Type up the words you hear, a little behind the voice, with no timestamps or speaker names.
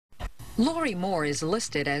Lori Moore is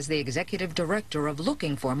listed as the executive director of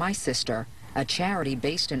Looking for My Sister, a charity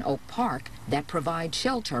based in Oak Park that provides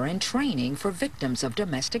shelter and training for victims of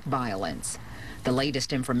domestic violence. The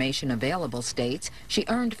latest information available states she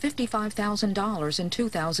earned $55,000 in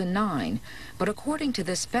 2009, but according to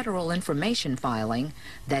this federal information filing,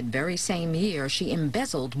 that very same year she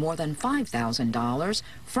embezzled more than $5,000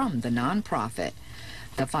 from the nonprofit.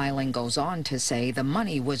 The filing goes on to say the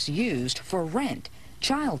money was used for rent,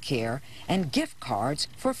 child care, and gift cards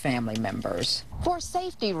for family members. For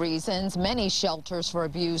safety reasons, many shelters for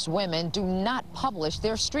abused women do not publish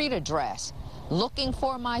their street address. Looking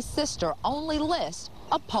for My Sister only lists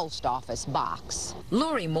a post office box.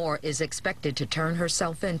 Lori Moore is expected to turn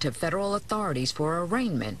herself in to federal authorities for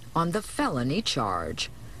arraignment on the felony charge.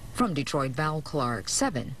 From Detroit, Val Clark,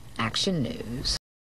 7 Action News.